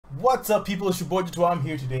What's up, people? It's your boy Joe. I'm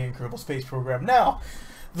here today in Kerbal Space Program. Now,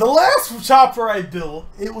 the last chopper I built,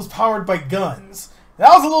 it was powered by guns. That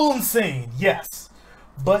was a little insane, yes.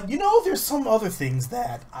 But you know, there's some other things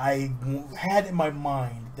that I had in my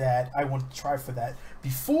mind that I wanted to try for that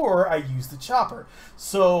before I used the chopper.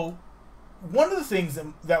 So, one of the things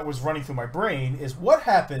that was running through my brain is what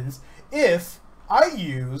happens if I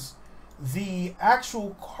use the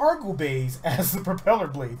actual cargo bays as the propeller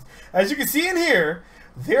blades. As you can see in here,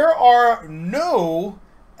 there are no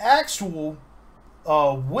actual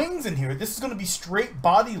wings in here. This is going to be straight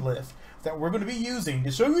body lift that we're going to be using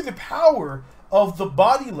to show you the power of the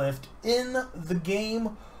body lift in the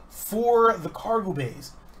game for the cargo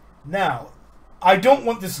bays. Now, I don't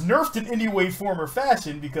want this nerfed in any way, form, or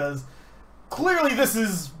fashion because clearly this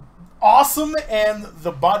is awesome and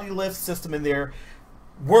the body lift system in there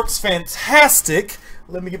works fantastic.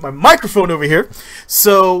 Let me get my microphone over here.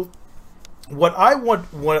 So what I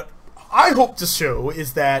hope to show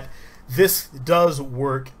is that this does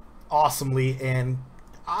work awesomely, and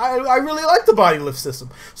I really like the body lift system.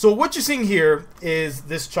 So what you're seeing here is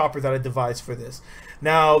this chopper that I devised for this.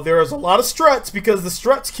 Now there is a lot of struts because the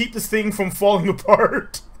struts keep this thing from falling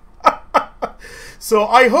apart. So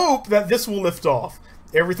I hope that this will lift off.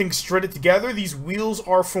 Everything's shredded together. These wheels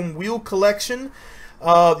are from Wheel Collection.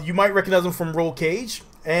 You might recognize them from Roll Cage.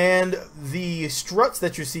 And the struts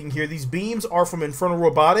that you're seeing here, these beams, are from Infernal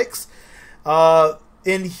Robotics.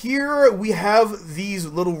 In here we have these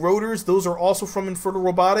little rotors. Those are also from Infernal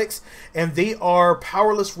Robotics, and they are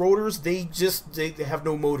powerless rotors. They have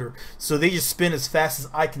no motor, so they just spin as fast as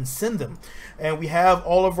I can send them. And we have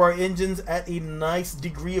all of our engines at a nice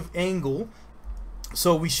degree of angle.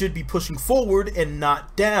 So we should be pushing forward and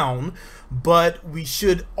not down, but we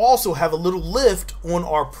should also have a little lift on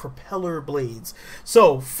our propeller blades.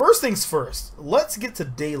 So first things first, let's get to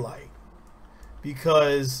daylight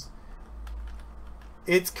because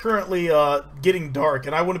it's currently getting dark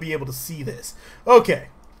and I want to be able to see this. Okay,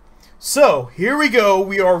 so here we go.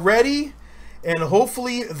 We are ready. And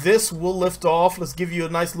hopefully this will lift off. Let's give you a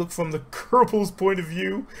nice look from the Kerbal's point of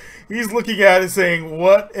view. He's looking at it saying,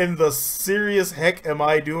 what in the serious heck am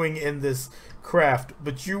I doing in this craft?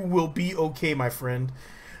 But you will be okay, my friend.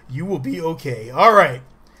 You will be okay. Alright,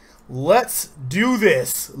 let's do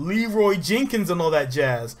this. Leroy Jenkins and all that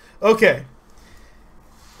jazz. Okay,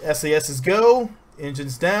 SAS is go.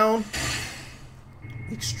 Engines down.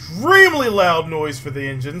 Extremely loud noise for the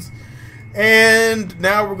engines. And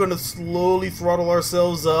now we're going to slowly throttle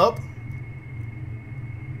ourselves up.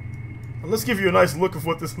 And let's give you a nice look of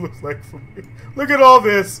what this looks like for me. Look at all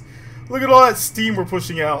this. Look at all that steam we're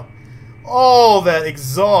pushing out. All that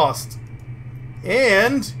exhaust.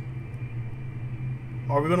 And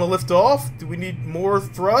are we going to lift off? Do we need more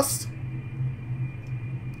thrust?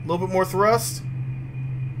 A little bit more thrust.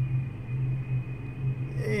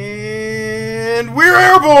 And we're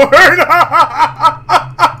airborne!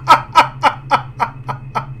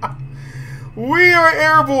 We are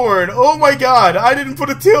airborne! Oh my god, I didn't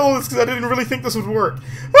put a tail on this because I didn't really think this would work.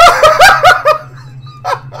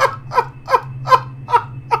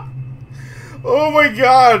 Oh my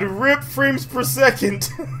god, rip frames per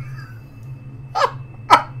second.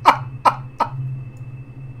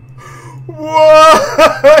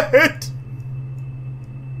 What?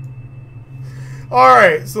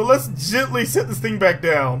 Alright, so let's gently set this thing back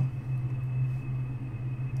down.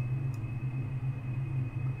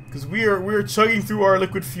 Because we're chugging through our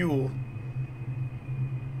liquid fuel.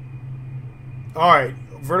 Alright,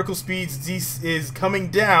 vertical speeds is coming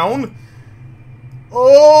down.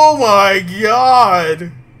 Oh my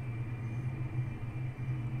god!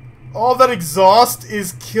 All that exhaust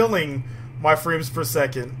is killing my frames per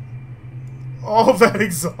second. All that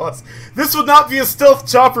exhaust. This would not be a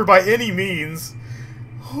stealth chopper by any means.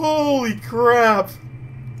 Holy crap.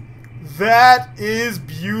 That is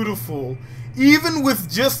beautiful. Even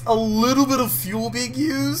with just a little bit of fuel being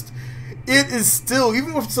used, it is still,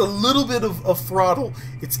 even with just a little bit of throttle,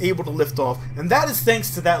 it's able to lift off. And that is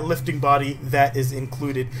thanks to that lifting body that is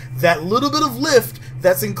included. That little bit of lift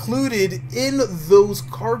that's included in those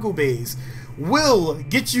cargo bays will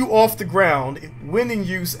get you off the ground when in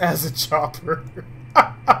use as a chopper.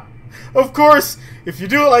 Of course, if you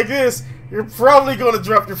do it like this, you're probably going to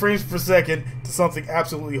drop your frames per second to something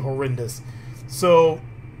absolutely horrendous. So,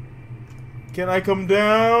 can I come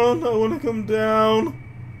down? I want to come down.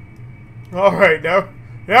 Alright, now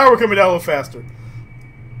we're coming down a little faster.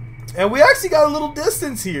 And we actually got a little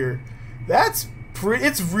distance here. That's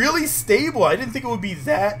it's really stable. I didn't think it would be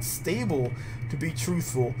that stable, to be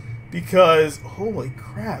truthful. Because, holy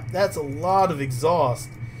crap, that's a lot of exhaust.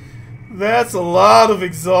 That's a lot of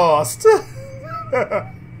exhaust.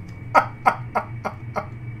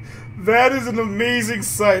 That is an amazing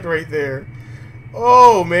sight right there.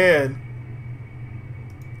 Oh, man.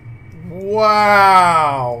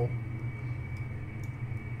 Wow.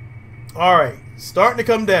 Alright, starting to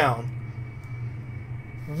come down.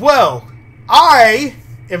 Well, I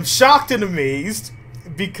am shocked and amazed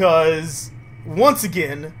because, once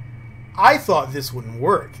again, I thought this wouldn't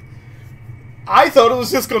work. I thought it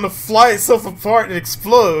was just going to fly itself apart and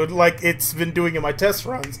explode like it's been doing in my test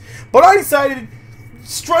runs. But I decided,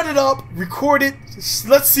 strut it up, record it,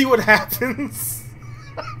 let's see what happens.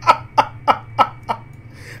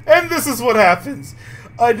 And this is what happens.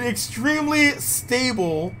 An extremely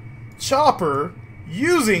stable chopper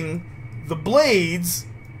using the blades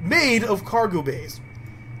made of cargo bays.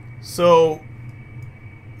 So,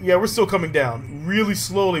 yeah, we're still coming down. Really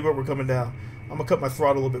slowly, but we're coming down. I'm going to cut my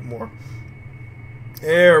throttle a little bit more.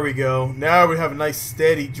 There we go. Now we have a nice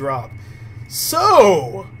steady drop.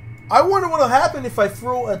 So, I wonder what will happen if I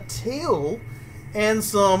throw a tail and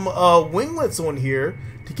some winglets on here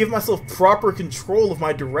to give myself proper control of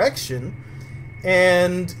my direction,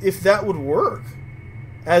 and if that would work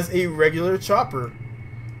as a regular chopper.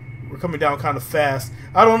 We're coming down kind of fast.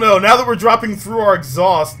 I don't know. Now that we're dropping through our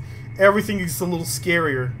exhaust, everything is a little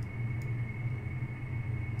scarier.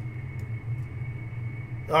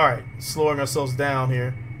 Alright, slowing ourselves down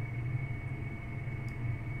here.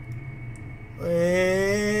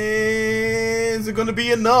 Is it going to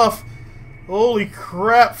be enough? Holy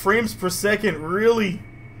crap, frames per second, really?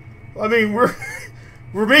 I mean, we're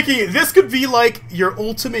making it. This could be like your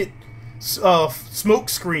ultimate smoke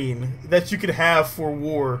screen that you could have for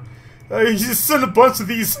war. You just send a bunch of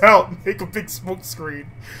these out and make a big smoke screen,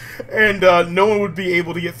 and no one would be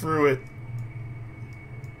able to get through it.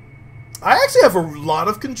 I actually have a lot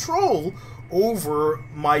of control over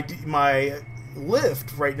my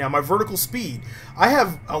lift right now, my vertical speed. I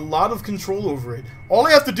have a lot of control over it. All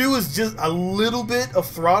I have to do is just a little bit of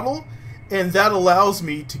throttle, and that allows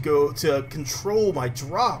me to control my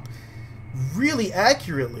drop really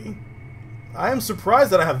accurately. I am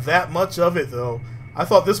surprised that I have that much of it, though. I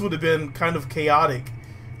thought this would have been kind of chaotic.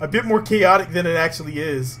 A bit more chaotic than it actually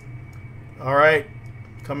is. Alright,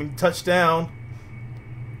 coming to touchdown.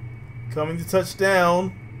 Coming to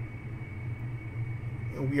touchdown.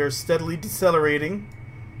 And we are steadily decelerating.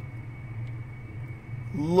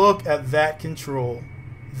 Look at that control.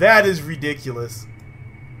 That is ridiculous.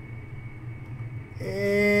 And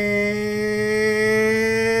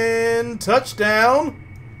touchdown.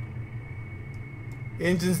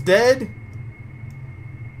 Engine's dead.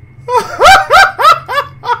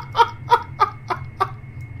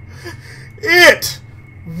 It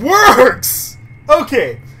works!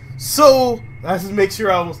 Okay, so let's just make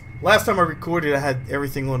sure last time I recorded I had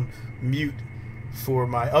everything on mute for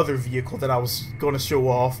my other vehicle that I was going to show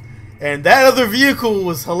off. And that other vehicle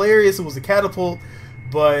was hilarious. It was a catapult,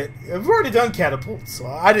 but I've already done catapults, so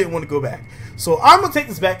I didn't want to go back. So I'm going to take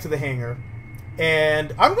this back to the hangar,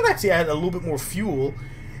 and I'm going to actually add a little bit more fuel,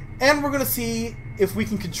 and we're going to see if we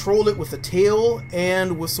can control it with a tail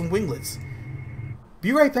and with some winglets.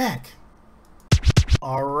 Be right back.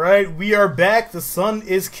 Alright, we are back. The sun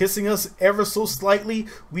is kissing us ever so slightly.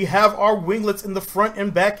 We have our winglets in the front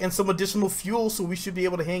and back and some additional fuel, so we should be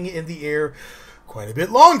able to hang it in the air quite a bit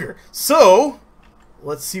longer. So,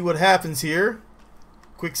 let's see what happens here.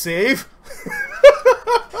 Quick save.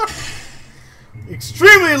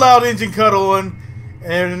 Extremely loud engine cut on,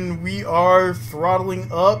 and we are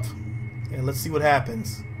throttling up, and let's see what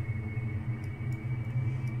happens.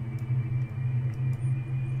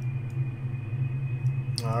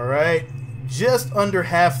 Alright, just under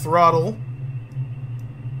half throttle.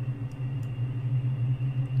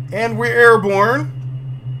 And we're airborne.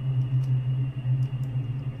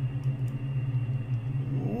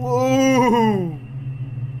 Whoa!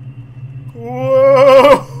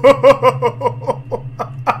 Whoa!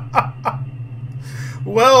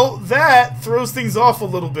 Well, that throws things off a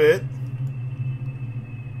little bit.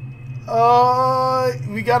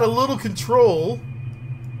 We got a little control.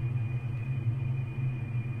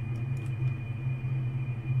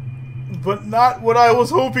 But not what I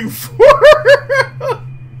was hoping for.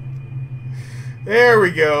 There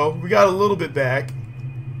we go. We got a little bit back.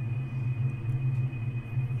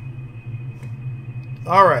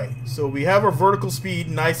 Alright, so we have our vertical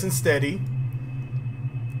speed nice and steady.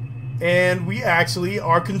 And we actually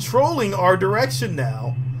are controlling our direction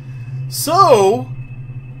now. So,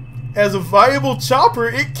 as a viable chopper,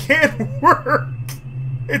 it can work.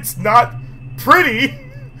 It's not pretty,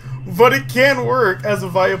 but it can work as a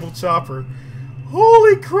viable chopper.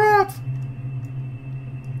 Holy crap!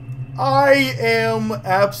 I am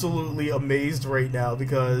absolutely amazed right now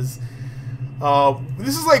because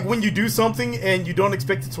This is like when you do something and you don't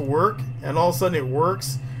expect it to work, and all of a sudden it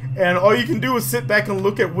works, and all you can do is sit back and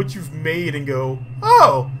look at what you've made and go,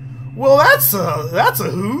 oh, well that's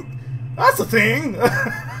a hoot. That's a thing.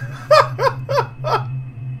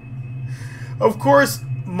 Of course,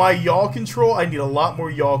 my yaw control, I need a lot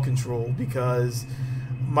more yaw control because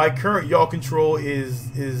my current yaw control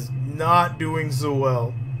is not doing so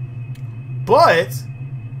well. But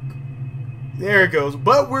there it goes.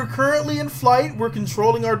 But we're currently in flight. We're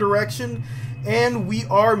controlling our direction, and we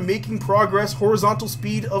are making progress. Horizontal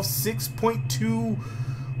speed of 6.2.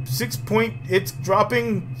 It's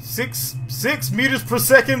dropping 6 meters per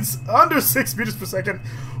second, under 6 meters per second.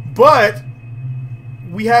 But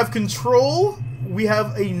we have control. We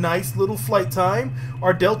have a nice little flight time.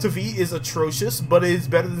 Our Delta V is atrocious, but it is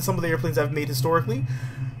better than some of the airplanes I've made historically.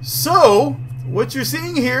 So, what you're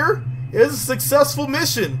seeing here is a successful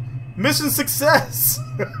mission. Mission success.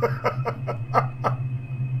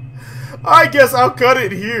 I guess I'll cut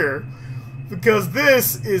it here, because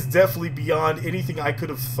this is definitely beyond anything I could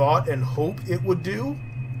have thought and hoped it would do.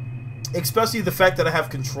 Especially the fact that I have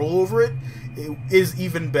control over it, it is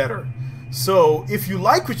even better. So, if you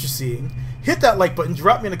like what you're seeing, hit that like button,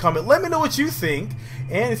 drop me in a comment, let me know what you think,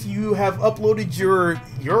 and if you have uploaded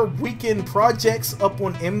your weekend projects up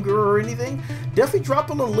on Imgur or anything, definitely drop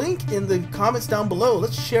a link in the comments down below.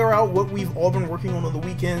 Let's share out what we've all been working on the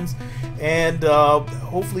weekends, and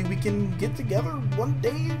hopefully we can get together one day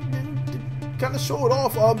and kind of show it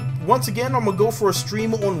off. Once again, I'm going to go for a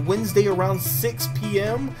stream on Wednesday around 6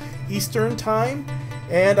 p.m. Eastern Time,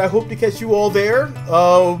 and I hope to catch you all there.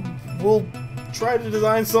 We'll try to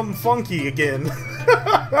design something funky again.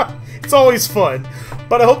 It's always fun.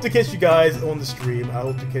 But I hope to catch you guys on the stream. I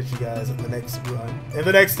hope to catch you guys in the next run and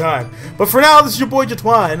the next time. But for now, this is your boy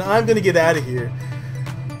Jatwan, and I'm gonna get out of here.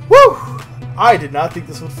 Woo! I did not think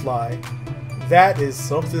this would fly. That is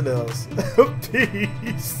something else.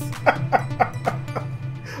 Peace.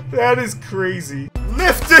 That is crazy.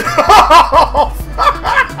 Lift it off!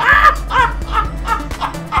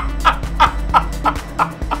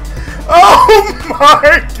 Oh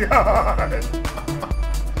my god!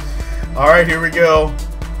 Alright, here we go.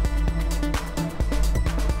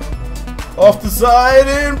 Off the side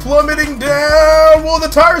and plummeting down. Will the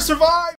tire survive?